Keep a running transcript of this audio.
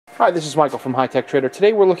Hi, this is Michael from High Tech Trader.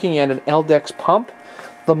 Today we're looking at an Eldex pump.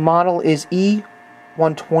 The model is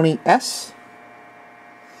E-120-S.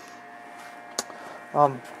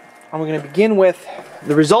 I'm going to begin with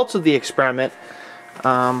the results of the experiment.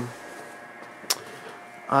 I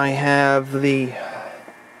have the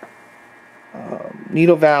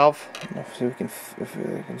needle valve. Let's see if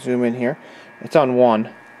we can zoom in here. It's on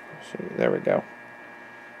 1. See, there we go.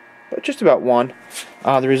 But just about 1.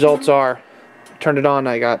 The results are, turned it on,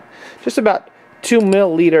 I got just about 2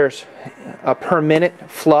 milliliters per minute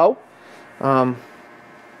flow. Turning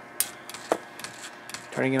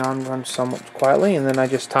it on runs somewhat quietly, and then I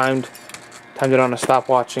just timed it on a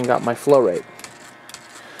stopwatch and got my flow rate.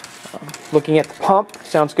 Looking at the pump,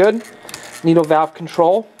 sounds good. Needle valve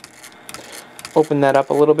control. Open that up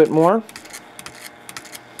a little bit more. Of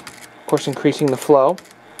course, increasing the flow.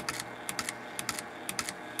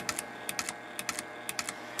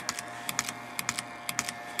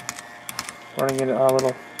 Running in a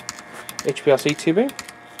little HPLC tubing.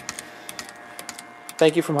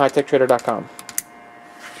 Thank you from HighTechTrader.com.